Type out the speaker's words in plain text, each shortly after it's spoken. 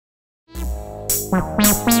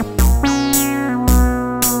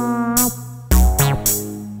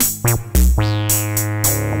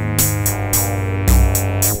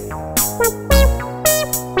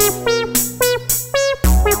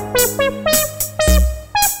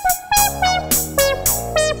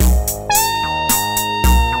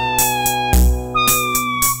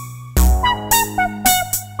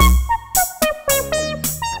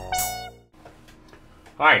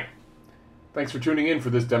Hi, thanks for tuning in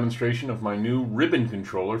for this demonstration of my new ribbon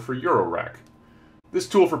controller for Eurorack. This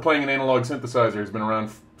tool for playing an analog synthesizer has been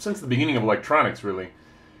around since the beginning of electronics, really.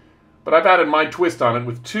 But I've added my twist on it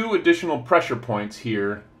with two additional pressure points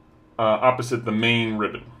here opposite the main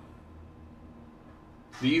ribbon.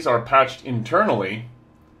 These are patched internally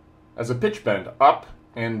as a pitch bend up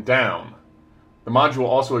and down. The module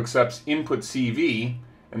also accepts input CV,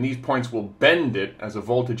 and these points will bend it as a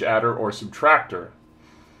voltage adder or subtractor.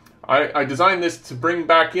 I designed this to bring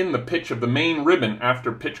back in the pitch of the main ribbon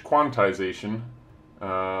after pitch quantization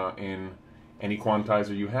in any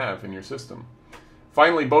quantizer you have in your system.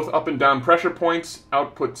 Finally, both up and down pressure points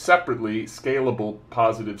output separately scalable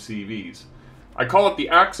positive CVs. I call it the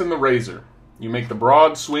axe and the razor. You make the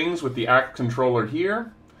broad swings with the axe controller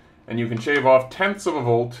here, and you can shave off tenths of a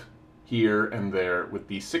volt here and there with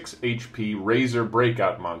the 6 HP razor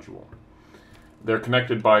breakout module. They're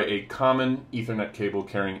connected by a common Ethernet cable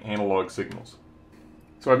carrying analog signals.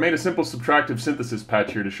 So I've made a simple subtractive synthesis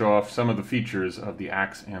patch here to show off some of the features of the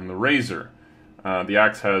axe and the razor. The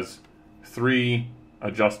axe has 3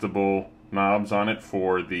 adjustable knobs on it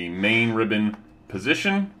for the main ribbon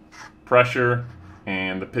position, pressure,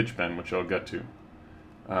 and the pitch bend, which I'll get to.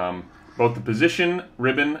 Both the position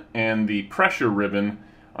ribbon and the pressure ribbon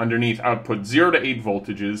underneath output 0 to 8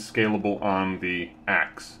 voltages scalable on the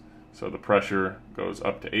axe. So the pressure goes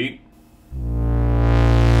up to 8.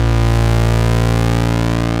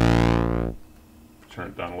 Turn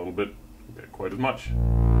it down a little bit, don't get quite as much. And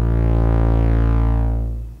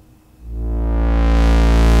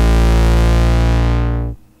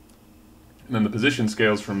then the position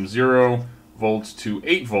scales from 0 volts to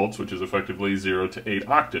 8 volts, which is effectively 0 to 8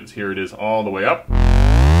 octaves. Here it is all the way up.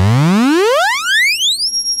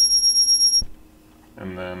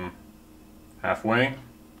 And then halfway.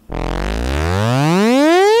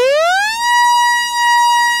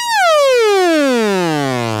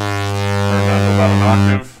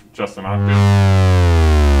 Octave, just an octave.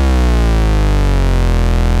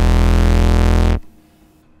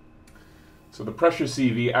 So the pressure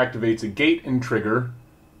CV activates a gate and trigger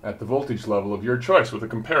at the voltage level of your choice with a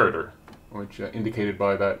comparator, which indicated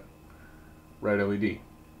by that red LED.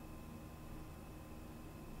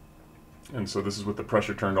 And so this is with the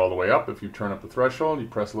pressure turned all the way up. If you turn up the threshold, you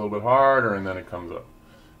press a little bit harder and then it comes up.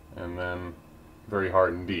 And then very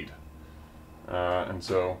hard indeed. And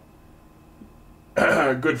so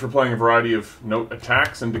good for playing a variety of note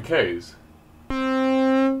attacks and decays.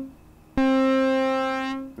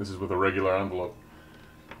 This is with a regular envelope.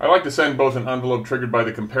 I like to send both an envelope triggered by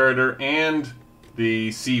the comparator and the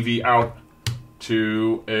CV out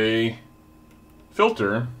to a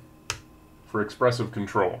filter for expressive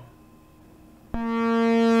control.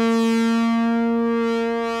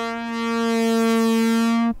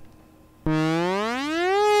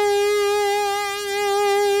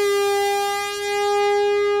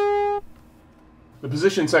 The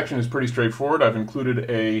position section is pretty straightforward. I've included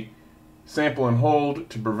a sample and hold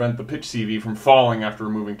to prevent the pitch CV from falling after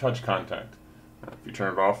removing touch contact. If you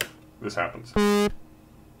turn it off, this happens.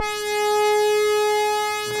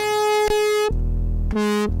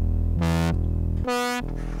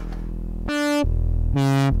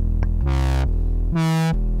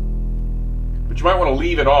 But you might want to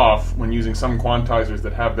leave it off when using some quantizers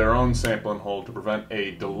that have their own sample and hold to prevent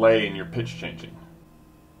a delay in your pitch changing.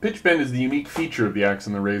 Pitch bend is the unique feature of the axe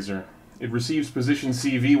and the razor. It receives position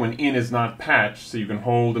CV when in is not patched, so you can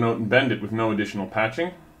hold a note and bend it with no additional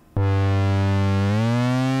patching.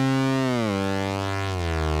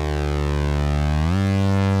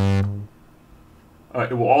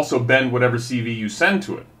 It will also bend whatever CV you send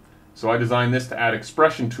to it. So I designed this to add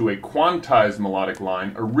expression to a quantized melodic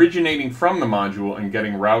line originating from the module and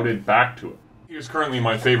getting routed back to it. Here's currently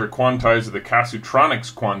my favorite quantizer, the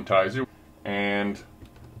Casutronics quantizer, and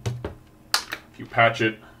if you patch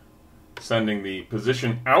it, sending the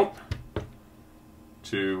position out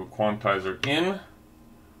to quantizer in,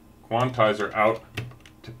 quantizer out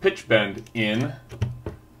to pitch bend in,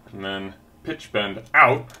 and then pitch bend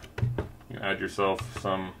out. You add yourself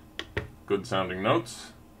some good sounding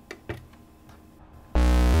notes.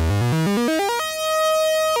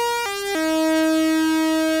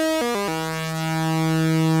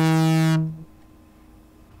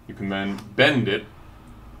 You can then bend it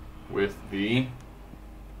with the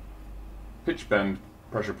pitch bend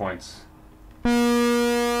pressure points.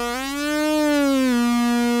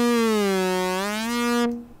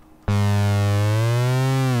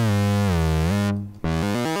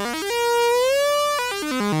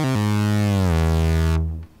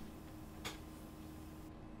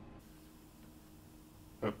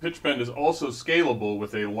 Pitch bend is also scalable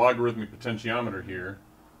with a logarithmic potentiometer here,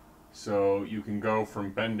 so you can go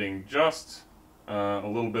from bending just a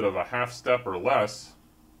little bit of a half step or less,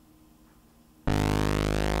 do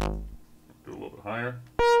a little bit higher,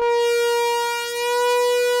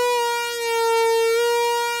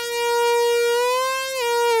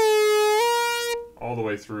 all the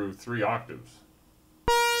way through 3 octaves.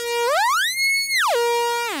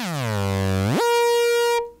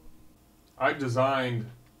 I designed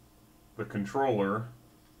the controller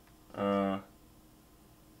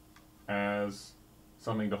as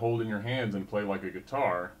something to hold in your hands and play like a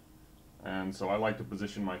guitar, and so I like to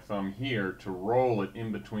position my thumb here to roll it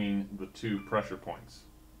in between the 2 pressure points.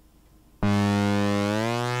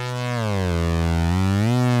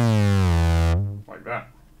 Like that.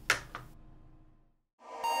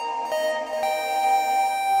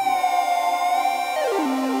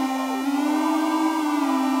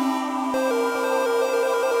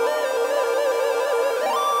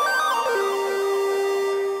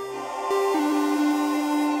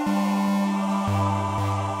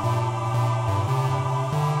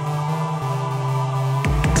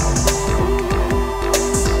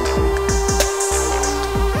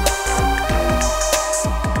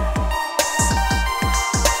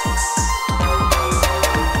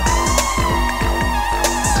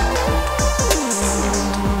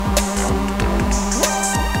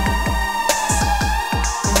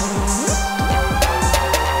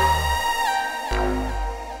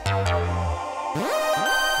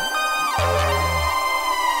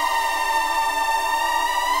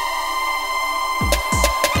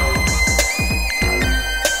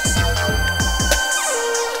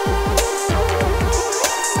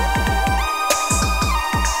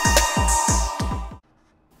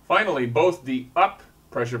 Finally, both the up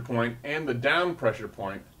pressure point and the down pressure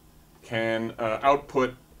point can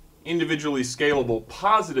output individually scalable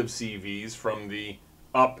positive CVs from the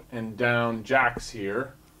up and down jacks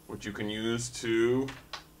here, which you can use to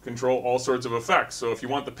control all sorts of effects. So if you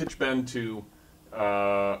want the pitch bend to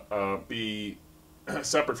be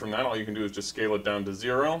separate from that, all you can do is just scale it down to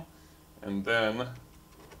 0, and then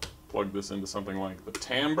plug this into something like the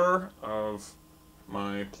timbre of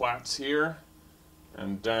my plats here,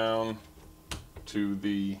 and down to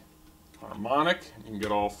the harmonic. You can get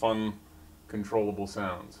all fun, controllable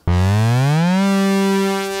sounds.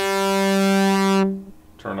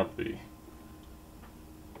 Turn up the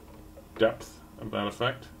depth of that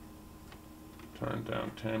effect. Turn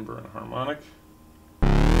down timbre and harmonic.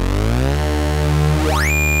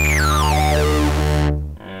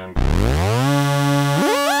 And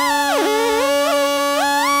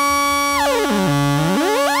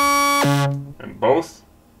both.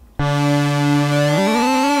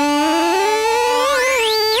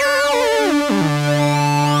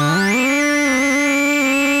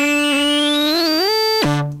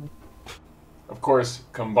 Of course,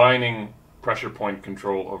 combining pressure point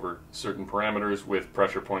control over certain parameters with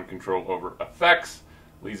pressure point control over effects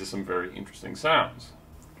leads to some very interesting sounds.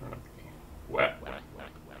 Turn up the wet.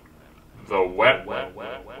 The wet.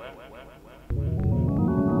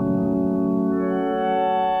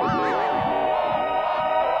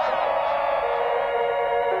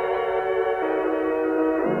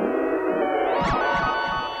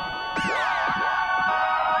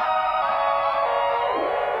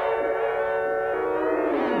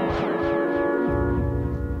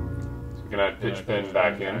 You can add pitch bend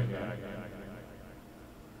back in.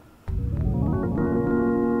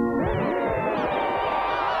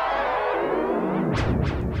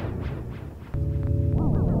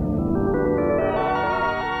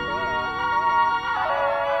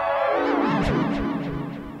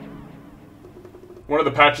 One of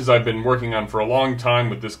the patches I've been working on for a long time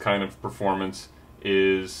with this kind of performance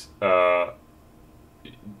is kind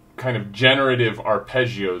of generative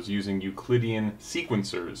arpeggios using Euclidean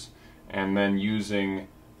sequencers, and then using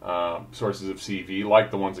sources of CV,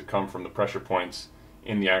 like the ones that come from the pressure points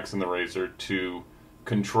in the axe and the razor, to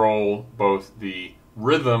control both the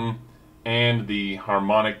rhythm and the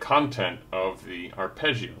harmonic content of the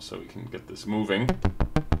arpeggio. So we can get this moving.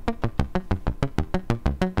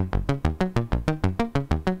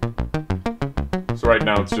 So right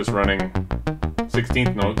now it's just running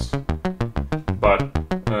 16th notes, but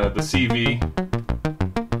the CV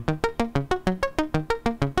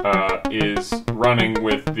is running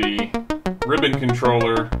with the ribbon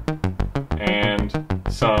controller and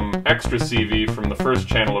some extra CV from the first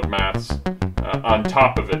channel of maths on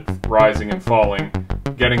top of it, rising and falling,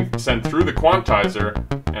 getting sent through the quantizer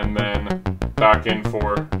and then back in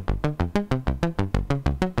for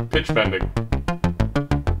pitch bending.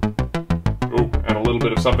 Ooh, and a little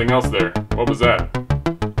bit of something else there. What was that?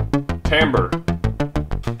 Timbre.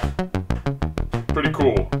 Pretty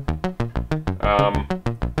cool.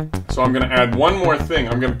 So I'm going to add one more thing.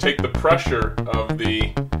 I'm going to take the pressure of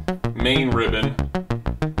the main ribbon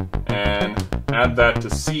and add that to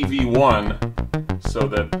CV1 so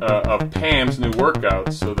that of Pam's new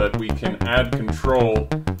workout, so that we can add control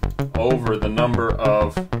over the number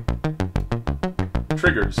of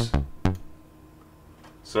triggers.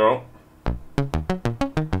 So,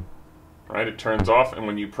 right, it turns off, and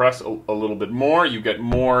when you press a little bit more, you get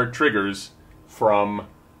more triggers from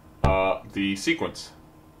the sequence.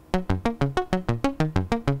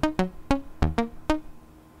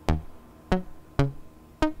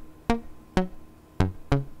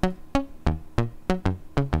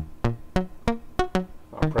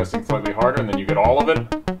 Pressing slightly harder, and then you get all of it.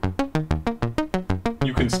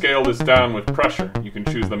 You can scale this down with pressure. You can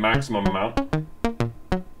choose the maximum amount.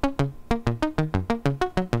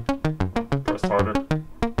 Press harder.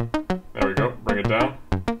 There we go. Bring it down.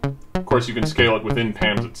 Of course, you can scale it within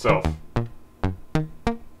Pam's itself.